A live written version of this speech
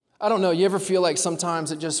I don't know, you ever feel like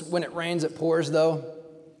sometimes when it rains, it pours though?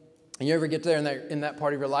 And you ever get there in that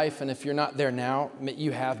part of your life, and if you're not there now,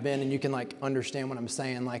 you have been, and you can like understand what I'm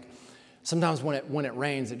saying. Like sometimes when it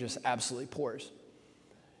rains, it just absolutely pours.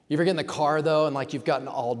 You ever get in the car though, and like you've gotten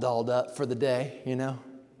all dolled up for the day, you know?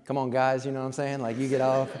 Come on guys, you know what I'm saying? Like you get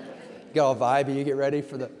all vibey, you get ready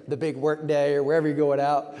for the big work day or wherever you're going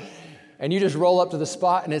out, and you just roll up to the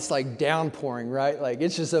spot and it's like downpouring, right? Like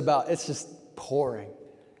it's just pouring.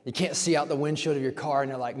 You can't see out the windshield of your car, and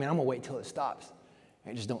you're like, man, I'm gonna wait till it stops.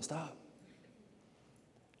 And it just don't stop.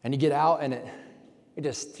 And you get out, and it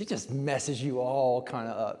just messes you all kind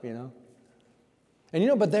of up, you know. And you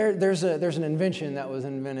know, but there's an invention that was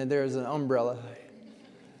invented. There's an umbrella.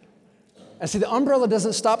 And see, the umbrella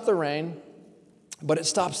doesn't stop the rain, but it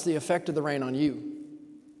stops the effect of the rain on you,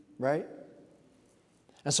 right?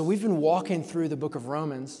 And so we've been walking through the book of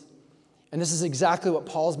Romans. And this is exactly what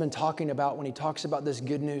Paul's been talking about when he talks about this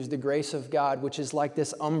good news, the grace of God, which is like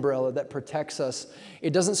this umbrella that protects us.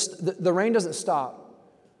 The rain doesn't stop,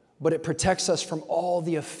 but it protects us from all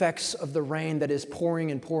the effects of the rain that is pouring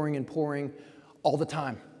and pouring and pouring all the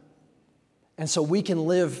time. And so we can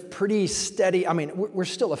live pretty steady. I mean, we're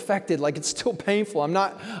still affected, like it's still painful. I'm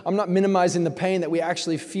not minimizing the pain that we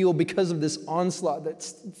actually feel because of this onslaught that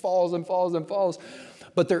falls and falls and falls.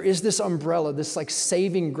 But there is this umbrella, this like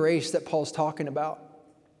saving grace that Paul's talking about.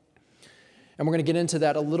 And we're going to get into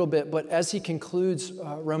that a little bit. But as he concludes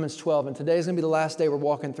Romans 12, and today is going to be the last day we're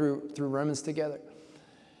walking through Romans together.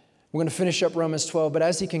 We're going to finish up Romans 12. But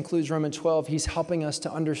as he concludes Romans 12, he's helping us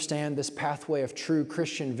to understand this pathway of true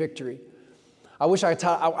Christian victory. I wish I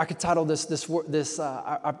could title this.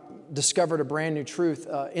 I discovered a brand new truth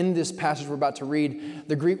in this passage we're about to read.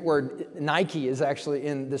 The Greek word Nike is actually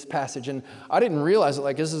in this passage, and I didn't realize it.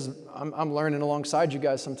 Like I'm learning alongside you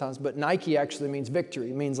guys sometimes, but Nike actually means victory.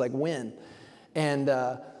 It means like win, and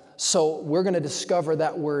so we're going to discover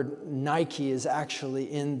that word Nike is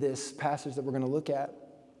actually in this passage that we're going to look at.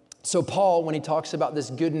 So Paul, when he talks about this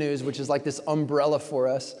good news, which is like this umbrella for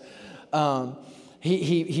us.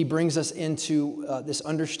 He brings us into this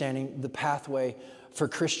understanding, the pathway for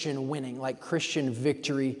Christian winning, like Christian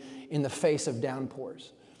victory in the face of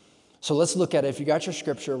downpours. So let's look at it. If you got your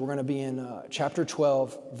scripture, we're going to be in chapter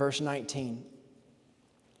 12, verse 19.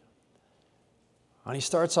 And he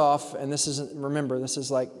starts off, and this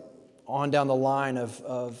is like on down the line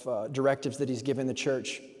of directives that he's given the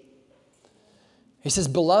church. He says,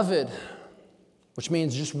 "Beloved," which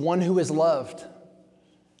means just one who is loved.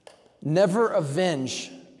 "Never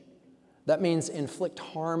avenge." That means inflict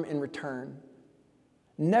harm in return.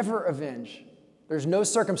 Never avenge. There's no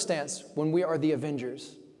circumstance when we are the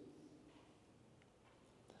avengers.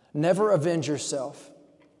 "Never avenge yourself,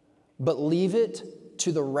 but leave it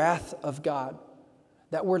to the wrath of God."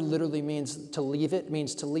 That word literally means to leave it,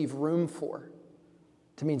 means to leave room for.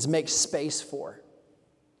 It means make space for.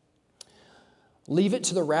 "Leave it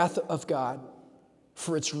to the wrath of God,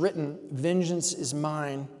 for it's written, 'Vengeance is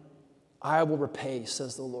mine, I will repay,'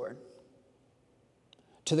 says the Lord.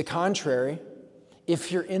 To the contrary,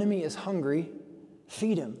 if your enemy is hungry,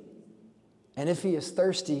 feed him. And if he is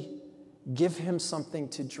thirsty, give him something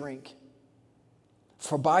to drink.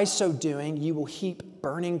 For by so doing, you will heap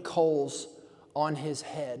burning coals on his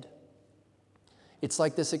head." It's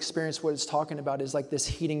like this experience, what it's talking about is like this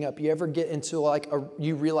heating up. You ever get into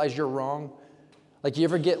you realize you're wrong? Like you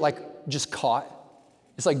ever get like just caught?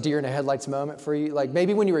 It's like deer in the headlights moment for you. Like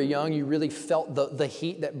maybe when you were young, you really felt the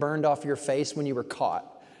heat that burned off your face when you were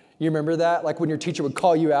caught. You remember that? Like when your teacher would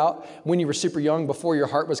call you out when you were super young before your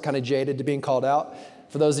heart was kind of jaded to being called out.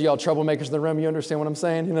 For those of y'all troublemakers in the room, you understand what I'm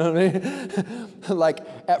saying? You know what I mean? Like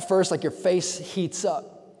at first, like your face heats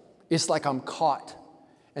up. It's like I'm caught.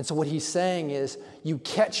 And so what he's saying is you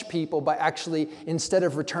catch people by actually, instead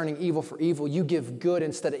of returning evil for evil, you give good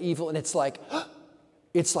instead of evil. And it's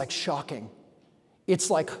like shocking. It's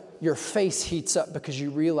like your face heats up because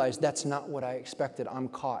you realize that's not what I expected. I'm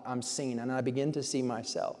caught, I'm seen, and I begin to see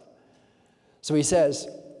myself. So he says,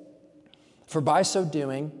 "For by so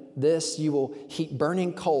doing this, you will heap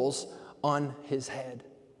burning coals on his head.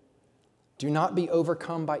 Do not be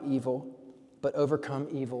overcome by evil, but overcome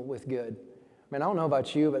evil with good." Man, I don't know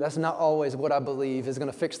about you, but that's not always what I believe is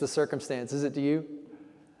going to fix the circumstance. Is it to you?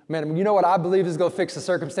 Man, you know what I believe is going to fix the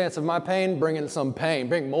circumstance of my pain? Bring in some pain.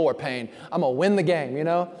 Bring more pain. I'm going to win the game, you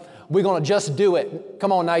know? We're going to just do it.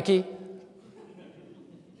 Come on, Nike.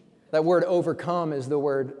 That word overcome is the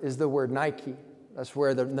word Nike. That's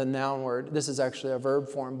where the noun word, this is actually a verb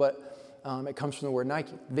form, but it comes from the word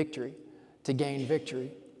Nike, victory, to gain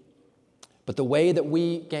victory. But the way that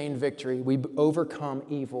we gain victory, we overcome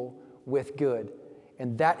evil with good.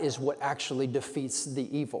 And that is what actually defeats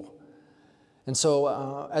the evil. And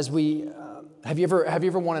so have you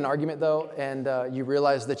ever won an argument though, and you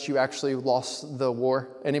realize that you actually lost the war?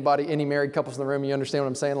 Any married couples in the room, you understand what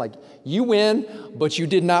I'm saying? Like, you win, but you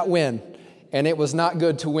did not win. And it was not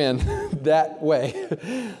good to win that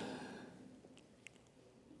way.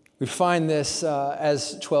 We find this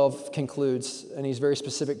as 12 concludes, and he's very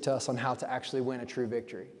specific to us on how to actually win a true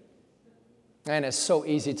victory. And it's so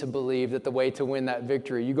easy to believe that the way to win that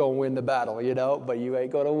victory, you go win the battle, but you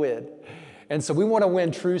ain't going to win. And so we want to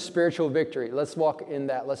win true spiritual victory. Let's walk in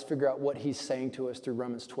that. Let's figure out what he's saying to us through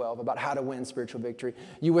Romans 12 about how to win spiritual victory.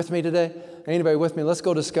 You with me today? Anybody with me? Let's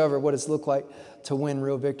go discover what it's looked like to win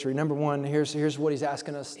real victory. Number one, here's what he's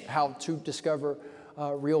asking us how to discover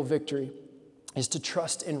real victory is to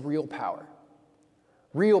trust in real power.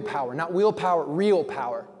 Real power, not willpower, real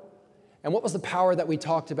power. And what was the power that we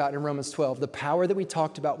talked about in Romans 12? The power that we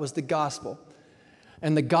talked about was the gospel.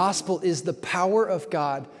 And the gospel is the power of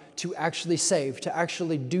God to actually save, to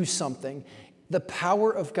actually do something. The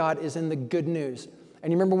power of God is in the good news.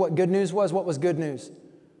 And you remember what good news was? What was good news?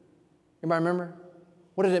 Anybody remember?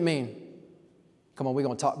 What did it mean? Come on, we're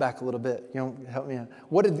going to talk back a little bit. Help me out.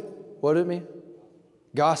 What did it mean?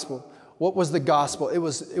 Gospel. What was the gospel? It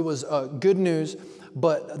was good news,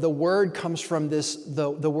 but the word comes from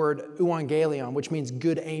the word euangelion, which means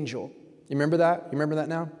good angel. You remember that? You remember that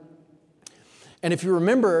now? And if you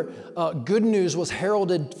remember, good news was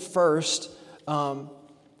heralded first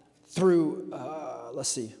through, let's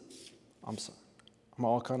see. I'm sorry. I'm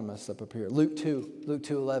all kind of messed up here. Luke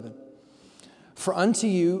 2:11. For unto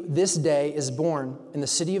you this day is born in the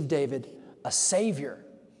city of David a Savior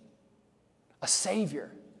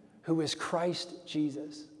who is Christ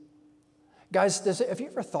Jesus. Guys, have you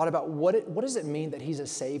ever thought about what does it mean that he's a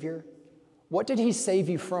Savior? What did he save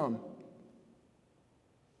you from?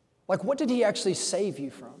 Like, what did he actually save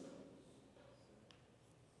you from?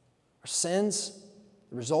 Our sins,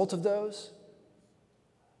 the result of those?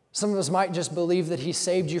 Some of us might just believe that he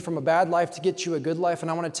saved you from a bad life to get you a good life.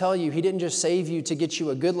 And I want to tell you, he didn't just save you to get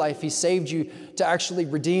you a good life. He saved you to actually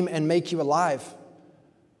redeem and make you alive.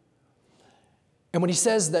 And when he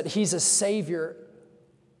says that he's a Savior,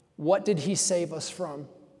 what did he save us from?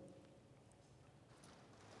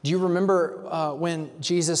 Do you remember when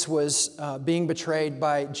Jesus was being betrayed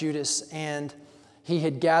by Judas and he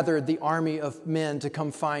had gathered the army of men to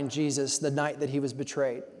come find Jesus the night that he was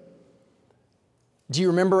betrayed? Do you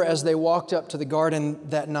remember as they walked up to the garden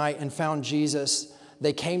that night and found Jesus,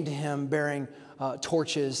 they came to him bearing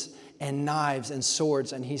torches and knives and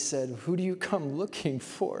swords, and he said, "Who do you come looking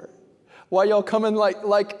for? Why y'all coming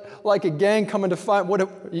like a gang coming to find,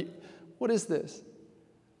 what is this?"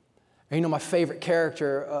 And my favorite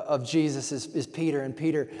character of Jesus is Peter. And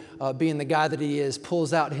Peter, being the guy that he is,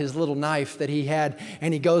 pulls out his little knife that he had,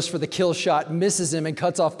 and he goes for the kill shot, misses him, and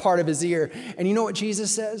cuts off part of his ear. And you know what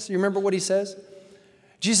Jesus says? You remember what he says?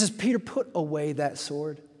 Jesus, Peter, put away that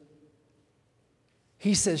sword.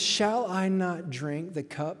 He says, "Shall I not drink the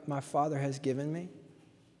cup my Father has given me?"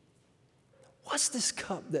 What's this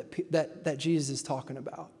cup that Jesus is talking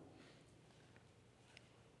about?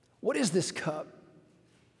 What is this cup?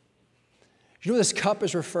 You know, this cup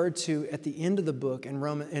is referred to at the end of the book in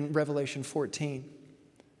Revelation 14.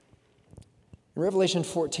 In Revelation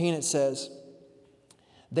 14, it says,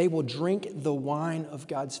 "They will drink the wine of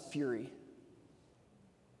God's fury,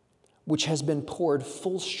 which has been poured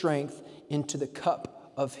full strength into the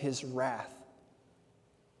cup of his wrath.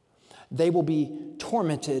 They will be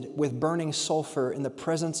tormented with burning sulfur in the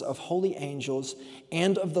presence of holy angels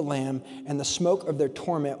and of the Lamb, and the smoke of their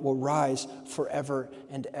torment will rise forever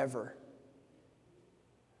and ever."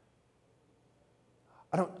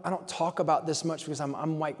 I don't talk about this much because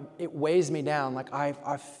I'm like, it weighs me down. Like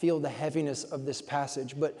I feel the heaviness of this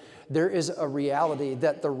passage, but there is a reality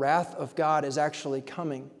that the wrath of God is actually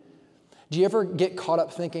coming. Do you ever get caught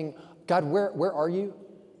up thinking, "God, where are you?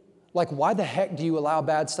 Like, why the heck do you allow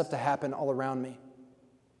bad stuff to happen all around me?"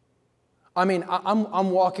 I mean,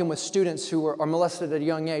 I'm walking with students who are molested at a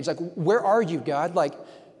young age. Like, where are you, God? Like,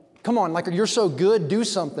 come on, like, you're so good, do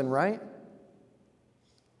something, right?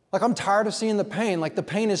 Like, I'm tired of seeing the pain. Like, the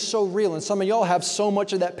pain is so real, and some of y'all have so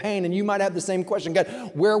much of that pain, and you might have the same question.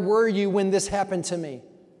 God, where were you when this happened to me?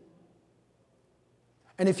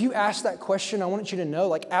 And if you ask that question, I want you to know,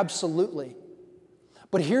 like, absolutely.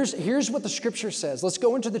 But here's what the Scripture says. Let's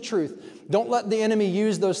go into the truth. Don't let the enemy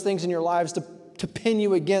use those things in your lives to pin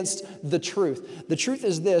you against the truth. The truth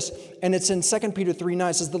is this, and it's in 2 Peter 3:9.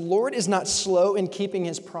 It says, "The Lord is not slow in keeping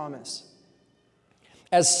his promise,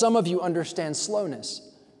 as some of you understand slowness.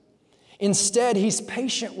 Instead, he's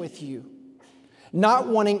patient with you, not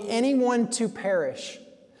wanting anyone to perish,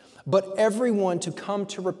 but everyone to come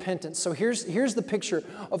to repentance. So here's the picture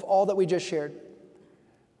of all that we just shared.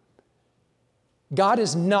 God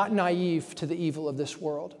is not naive to the evil of this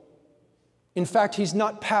world. In fact, He's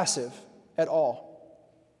not passive at all.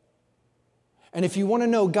 And if you want to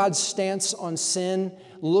know God's stance on sin,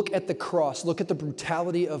 look at the cross. Look at the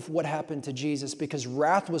brutality of what happened to Jesus, because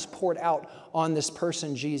wrath was poured out on this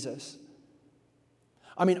person, Jesus.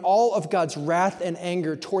 I mean, all of God's wrath and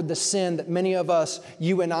anger toward the sin that many of us,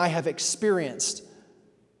 you and I, have experienced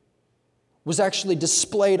was actually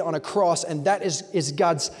displayed on a cross, and that is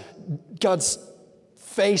God's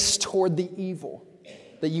face toward the evil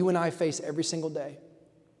that you and I face every single day.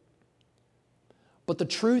 But the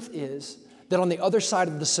truth is that on the other side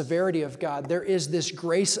of the severity of God, there is this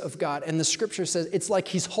grace of God. And the scripture says it's like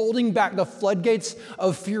He's holding back the floodgates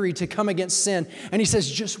of fury to come against sin. And He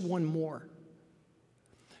says, just one more.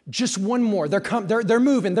 Just one more. They're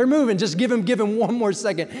moving. Just give him one more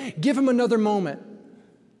second. Give him another moment.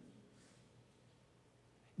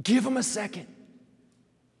 Give him a second.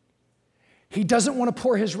 He doesn't want to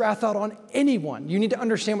pour His wrath out on anyone. You need to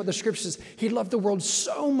understand what the scripture says. He loved the world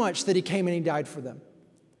so much that He came and He died for them.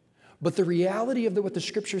 But the reality of what the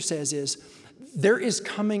scripture says is there is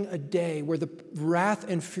coming a day where the wrath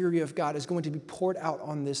and fury of God is going to be poured out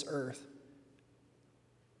on this earth.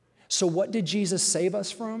 So what did Jesus save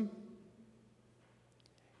us from?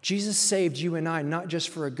 Jesus saved you and I not just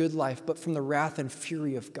for a good life, but from the wrath and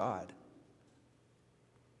fury of God.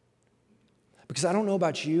 Because I don't know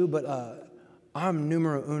about you, but I'm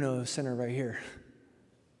numero uno sinner right here.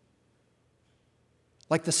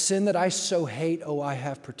 Like the sin that I so hate, I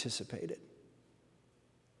have participated.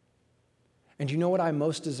 And you know what I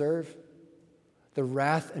most deserve? The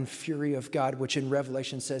wrath and fury of God, which in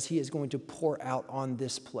Revelation says He is going to pour out on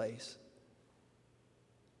this place.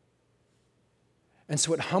 And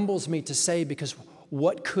so it humbles me to say, because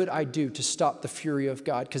what could I do to stop the fury of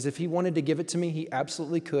God? Because if He wanted to give it to me, He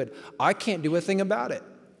absolutely could. I can't do a thing about it.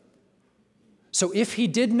 So if He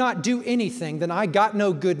did not do anything, then I got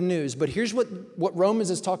no good news. But here's what Romans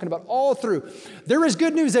is talking about all through. There is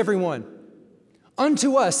good news, everyone.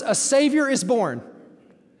 Unto us a Savior is born.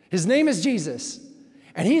 His name is Jesus.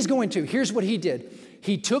 And He's going to, here's what He did.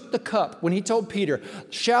 He took the cup when He told Peter,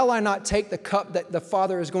 shall I not take the cup that the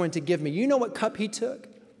Father is going to give me? You know what cup He took?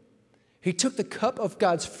 He took the cup of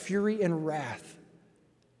God's fury and wrath.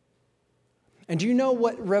 And do you know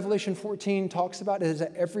what Revelation 14 talks about? It is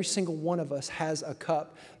that every single one of us has a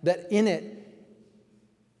cup that in it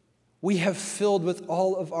we have filled with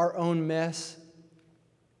all of our own mess.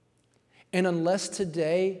 And unless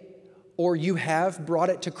today, or you have brought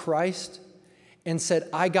it to Christ and said,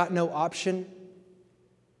 I got no option,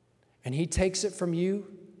 and He takes it from you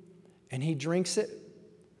and He drinks it,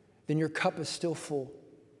 then your cup is still full.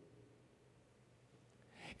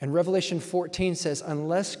 And Revelation 14 says,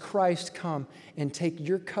 unless Christ come and take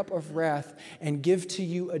your cup of wrath and give to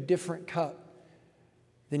you a different cup,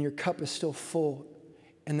 then your cup is still full.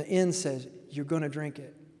 And the end says, you're going to drink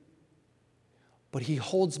it. But He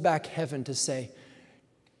holds back heaven to say,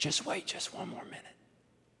 just wait just one more minute.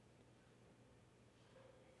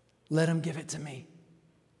 Let Him give it to me.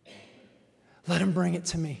 Let Him bring it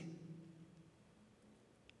to me.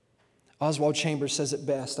 Oswald Chambers says it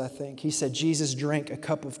best, I think. He said, Jesus drank a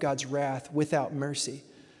cup of God's wrath without mercy,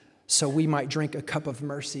 so we might drink a cup of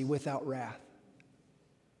mercy without wrath.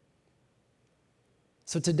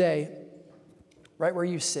 So today, right where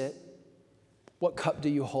you sit, what cup do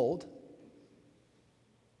you hold?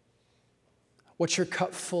 What's your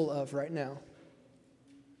cup full of right now?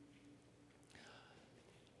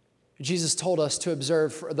 Jesus told us to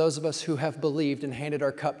observe, for those of us who have believed and handed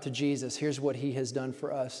our cup to Jesus, here's what He has done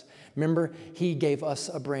for us. Remember, He gave us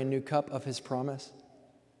a brand new cup of His promise.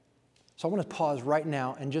 So I want to pause right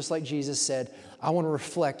now, and just like Jesus said, I want to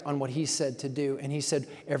reflect on what He said to do. And He said,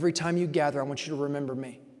 every time you gather, I want you to remember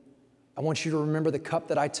me. I want you to remember the cup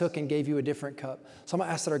that I took and gave you a different cup. So I'm going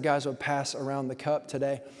to ask that our guys would pass around the cup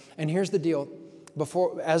today. And here's the deal.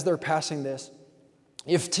 As they're passing this,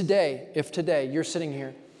 if today you're sitting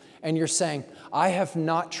here, and you're saying, I have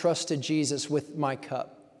not trusted Jesus with my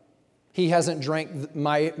cup. He hasn't drank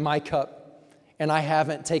my cup, and I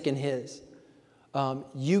haven't taken His.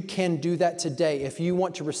 You can do that today. If you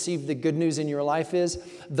want to receive the good news in your life is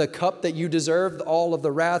the cup that you deserve, all of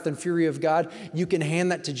the wrath and fury of God, you can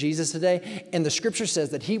hand that to Jesus today. And the scripture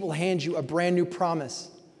says that He will hand you a brand new promise.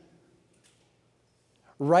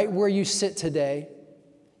 Right where you sit today,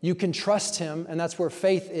 you can trust Him, and that's where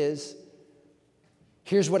faith is.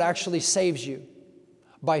 Here's what actually saves you.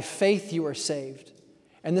 By faith you are saved.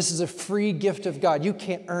 And this is a free gift of God. You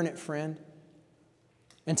can't earn it, friend.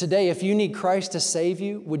 And today, if you need Christ to save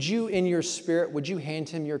you, would you, in your spirit, would you hand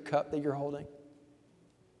him your cup that you're holding?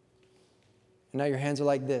 And now your hands are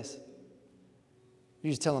like this.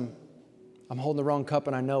 You just tell him, I'm holding the wrong cup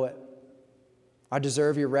and I know it. I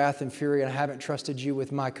deserve your wrath and fury and I haven't trusted you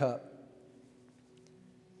with my cup.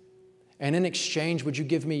 And in exchange, would you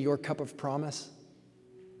give me your cup of promise?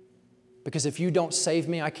 Because if you don't save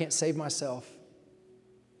me, I can't save myself.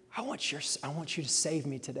 I want you to save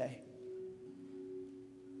me today.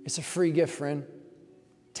 It's a free gift, friend.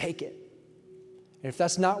 Take it. And if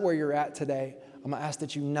that's not where you're at today, I'm going to ask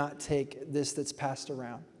that you not take this that's passed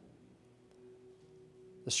around.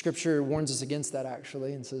 The scripture warns us against that,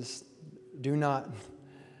 actually, and says, do not.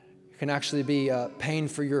 It can actually be pain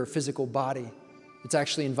for your physical body. It's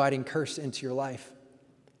actually inviting curse into your life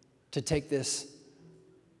to take this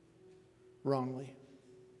wrongly.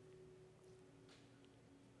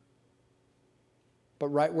 But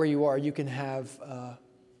right where you are, you can have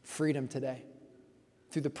freedom today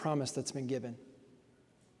through the promise that's been given.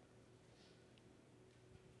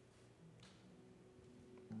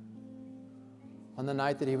 On the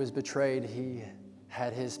night that he was betrayed, he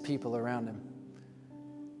had his people around him.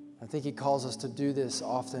 I think he calls us to do this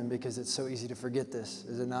often because it's so easy to forget this,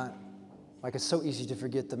 is it not? Like it's so easy to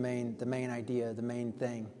forget the main idea, the main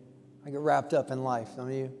thing. I get wrapped up in life,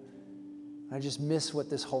 don't you? I just miss what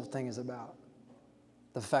this whole thing is about.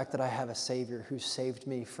 The fact that I have a Savior who saved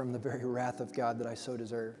me from the very wrath of God that I so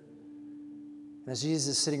deserve. And as Jesus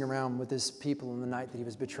is sitting around with his people on the night that he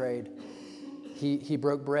was betrayed, he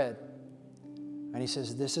broke bread. And he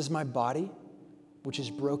says, this is my body, which is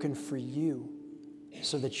broken for you,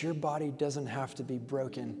 so that your body doesn't have to be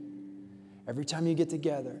broken. Every time you get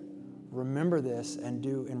together, remember this and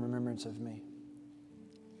do in remembrance of me.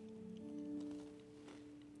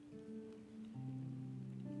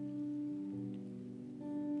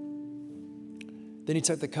 Then he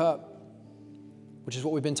took the cup, which is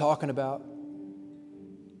what we've been talking about.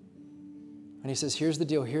 And he says, here's the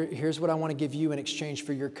deal. Here's what I want to give you in exchange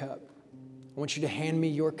for your cup. I want you to hand me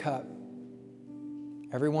your cup.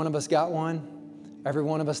 Every one of us got one. Every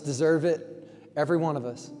one of us deserve it. Every one of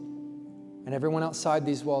us. And everyone outside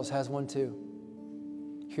these walls has one too.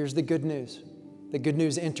 Here's the good news. The good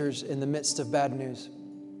news enters in the midst of bad news.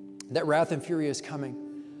 That wrath and fury is coming.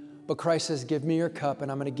 But Christ says, give me your cup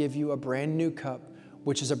and I'm going to give you a brand new cup,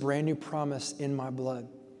 which is a brand new promise in my blood.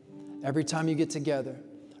 Every time you get together,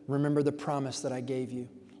 remember the promise that I gave you.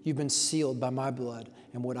 You've been sealed by my blood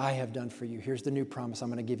and what I have done for you. Here's the new promise. I'm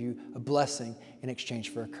going to give you a blessing in exchange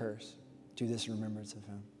for a curse. Do this in remembrance of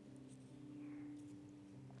him.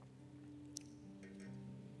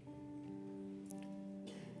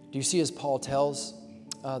 Do you see as Paul tells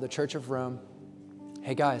the church of Rome,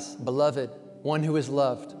 hey guys, beloved, one who is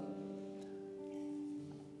loved,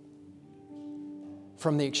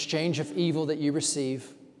 from the exchange of evil that you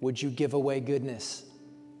receive, would you give away goodness?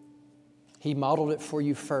 He modeled it for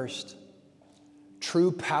you first.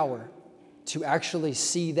 True power to actually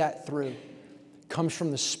see that through comes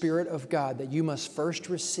from the Spirit of God that you must first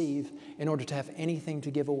receive in order to have anything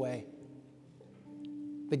to give away.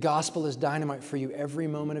 The gospel is dynamite for you every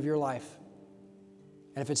moment of your life.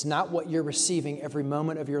 And if it's not what you're receiving every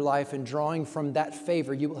moment of your life and drawing from that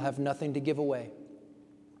favor, you will have nothing to give away.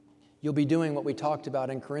 You'll be doing what we talked about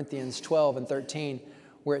in Corinthians 12 and 13,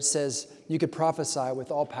 where it says you could prophesy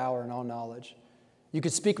with all power and all knowledge. You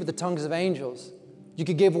could speak with the tongues of angels. You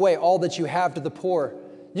could give away all that you have to the poor.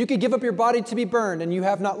 You could give up your body to be burned and you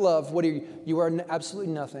have not love. What are you? You are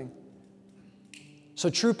absolutely nothing. So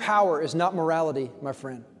true power is not morality, my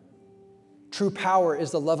friend. True power is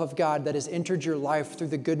the love of God that has entered your life through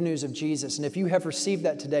the good news of Jesus. And if you have received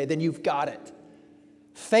that today, then you've got it.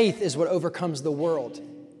 Faith is what overcomes the world.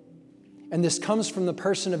 And this comes from the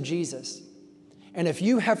person of Jesus. And if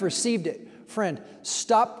you have received it, friend,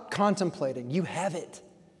 stop contemplating. You have it.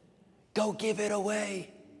 Go give it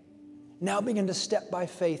away. Now begin to step by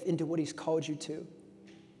faith into what he's called you to.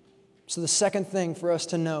 So the second thing for us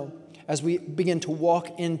to know as we begin to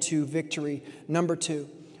walk into victory, number 2,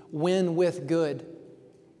 win with good.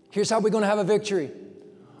 Here's how we're going to have a victory.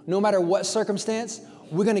 No matter what circumstance,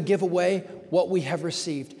 we're going to give away what we have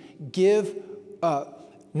received.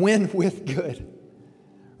 Win with good.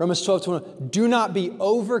 Romans 12:21. Do not be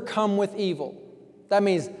overcome with evil. That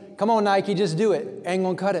means, come on, Nike, just do it. Ain't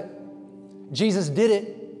gonna cut it. Jesus did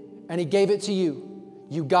it, and he gave it to you.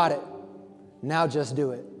 You got it. Now just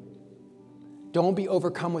do it. Don't be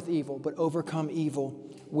overcome with evil, but overcome evil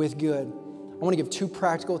with good. I want to give 2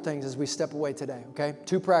 practical things as we step away today, okay?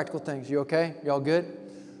 2 practical things. You okay? Y'all good?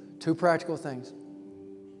 2 practical things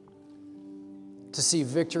to see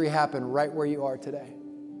victory happen right where you are today.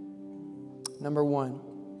 Number 1,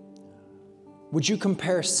 Would you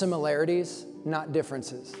compare similarities, not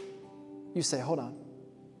differences? You say, hold on.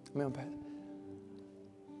 Let me unpack.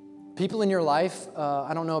 People in your life,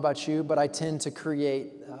 I don't know about you, but I tend to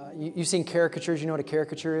create, you've seen caricatures, you know what a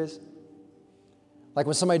caricature is? Like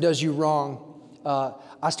when somebody does you wrong,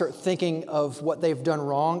 I start thinking of what they've done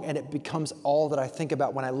wrong, and it becomes all that I think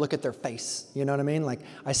about when I look at their face. You know what I mean? Like,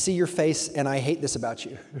 I see your face, and I hate this about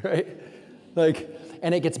you, right? Like,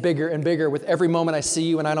 and it gets bigger and bigger with every moment I see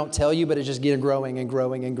you, and I don't tell you, but it's just getting growing and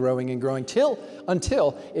growing and growing and growing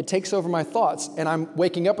until it takes over my thoughts, and I'm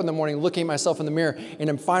waking up in the morning, looking at myself in the mirror, and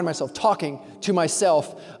I find myself talking to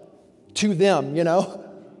myself, to them, you know,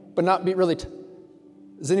 but not be really.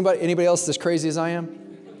 Is anybody else as crazy as I am?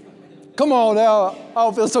 Come on now, I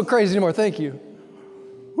don't feel so crazy anymore. Thank you.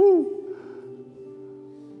 Woo.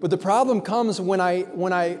 But the problem comes when I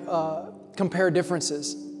compare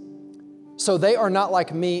differences. So they are not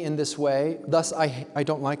like me in this way, thus I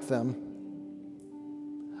don't like them.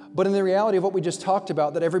 But in the reality of what we just talked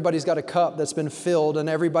about, that everybody's got a cup that's been filled and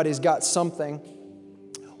everybody's got something,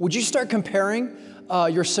 would you start comparing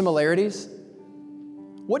your similarities?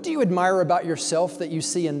 What do you admire about yourself that you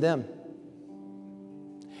see in them?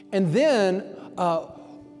 And then,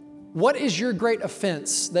 what is your great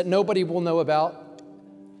offense that nobody will know about?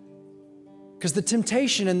 Because the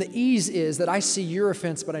temptation and the ease is that I see your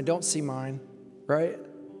offense, but I don't see mine, right?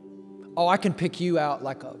 Oh, I can pick you out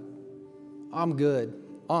like I'm good.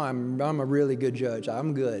 Oh, I'm a really good judge.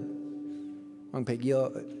 I'm good. I'm gonna pick you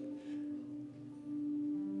up.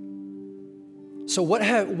 So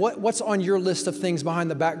what's on your list of things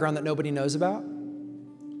behind the background that nobody knows about?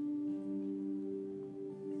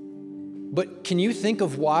 But can you think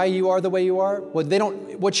of why you are the way you are?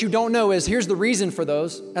 What you don't know is here's the reason for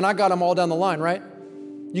those, and I got them all down the line, right?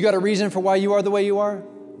 You got a reason for why you are the way you are?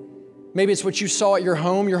 Maybe it's what you saw at your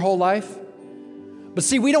home your whole life. But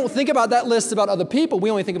see, we don't think about that list about other people. We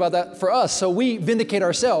only think about that for us. So we vindicate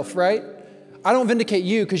ourselves, right? I don't vindicate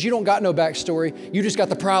you because you don't got no backstory. You just got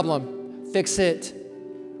the problem. Fix it.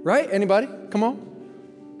 Right? Anybody? Come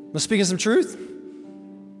on. I'm speaking some truth.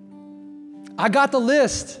 I got the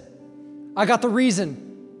list. I got the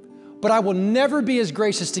reason, but I will never be as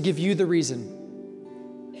gracious to give you the reason.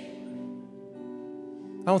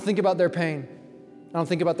 I don't think about their pain. I don't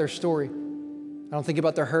think about their story. I don't think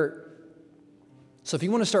about their hurt. So if you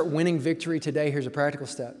want to start winning victory today, here's a practical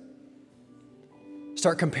step.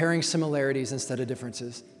 Start comparing similarities instead of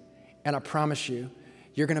differences. And I promise you,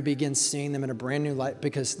 you're going to begin seeing them in a brand new light,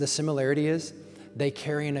 because the similarity is they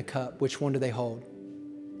carry in a cup. Which one do they hold?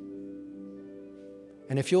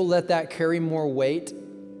 And if you'll let that carry more weight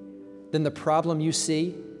than the problem you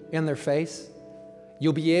see in their face,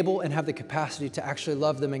 you'll be able and have the capacity to actually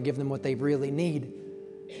love them and give them what they really need.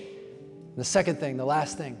 The second thing, the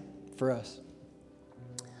last thing for us,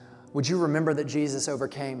 would you remember that Jesus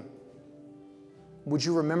overcame? Would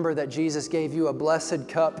you remember that Jesus gave you a blessed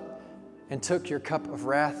cup and took your cup of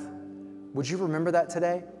wrath? Would you remember that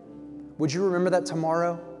today? Would you remember that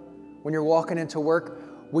tomorrow when you're walking into work?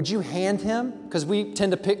 Would you hand him? Because we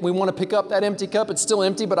want to pick up that empty cup. It's still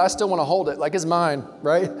empty, but I still want to hold it like it's mine,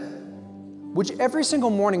 right? Every single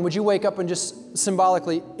morning, would you wake up and just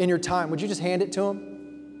symbolically in your time, would you just hand it to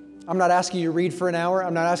him? I'm not asking you to read for an hour.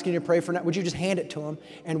 I'm not asking you to pray for an hour. Would you just hand it to him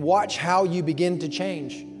and watch how you begin to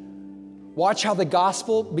change? Watch how the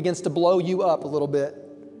gospel begins to blow you up a little bit,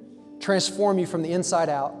 transform you from the inside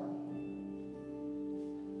out.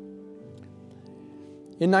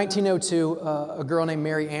 In 1902, a girl named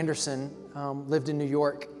Mary Anderson lived in New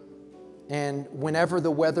York. And whenever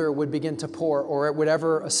the weather would begin to pour or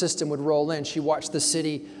whatever a system would roll in, she watched the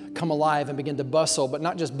city come alive and begin to bustle, but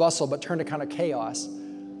not just bustle, but turn to kind of chaos.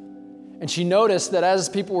 And she noticed that as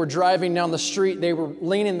people were driving down the street, they were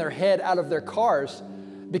leaning their head out of their cars,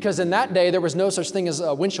 because in that day, there was no such thing as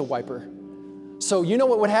a windshield wiper. So you know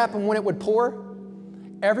what would happen when it would pour?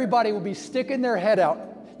 Everybody would be sticking their head out.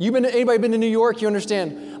 Anybody been to New York? You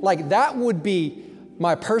understand? Like, that would be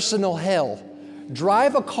my personal hell.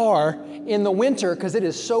 Drive a car in the winter because it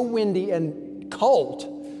is so windy and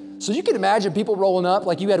cold. So you can imagine people rolling up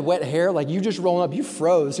like you had wet hair, like you just rolling up, you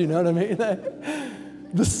froze, you know what I mean?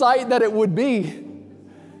 The sight that it would be.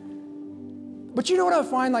 But you know what I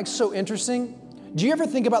find like so interesting? Do you ever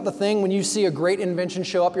think about the thing when you see a great invention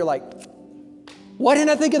show up, you're like, why didn't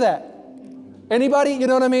I think of that? Anybody? You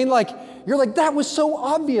know what I mean? Like, you're like, that was so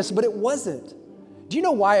obvious, but it wasn't. Do you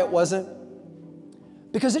know why it wasn't?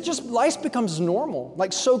 Because life becomes normal,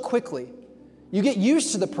 like so quickly. You get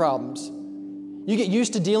used to the problems. You get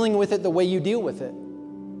used to dealing with it the way you deal with it.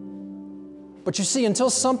 But you see, until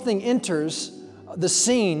something enters the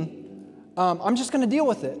scene, I'm just going to deal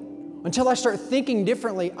with it. until I start thinking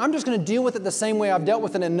differently, I'm just going to deal with it the same way I've dealt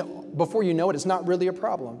with it, and before you know it, it's not really a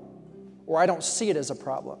problem, or I don't see it as a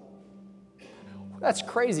problem. That's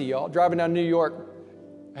crazy, y'all. Driving down New York,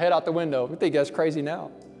 head out the window. We think that's crazy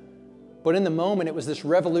now. But in the moment, it was this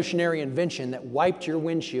revolutionary invention that wiped your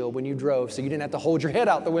windshield when you drove, so you didn't have to hold your head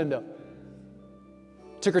out the window.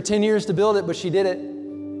 Took her 10 years to build it, but she did it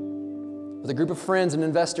with a group of friends and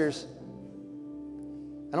investors.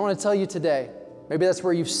 And I want to tell you today, maybe that's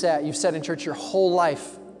where you've sat in church your whole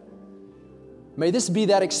life. May this be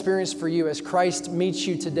that experience for you as Christ meets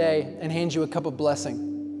you today and hands you a cup of blessing.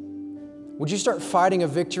 Would you start fighting a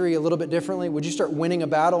victory a little bit differently? Would you start winning a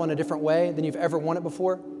battle in a different way than you've ever won it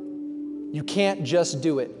before? You can't just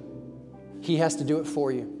do it. He has to do it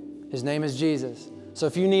for you. His name is Jesus. So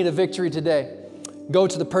if you need a victory today, go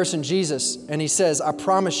to the person Jesus, and he says, I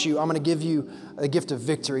promise you, I'm going to give you a gift of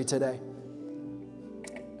victory today.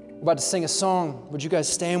 We're about to sing a song. Would you guys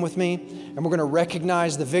stand with me? And we're going to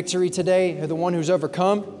recognize the victory today, the one who's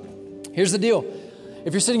overcome. Here's the deal.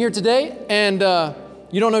 If you're sitting here today and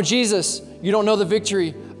you don't know Jesus, you don't know the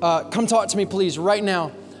victory, come talk to me, please, right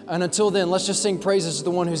now. And until then, let's just sing praises to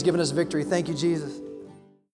the one who's given us victory. Thank you, Jesus.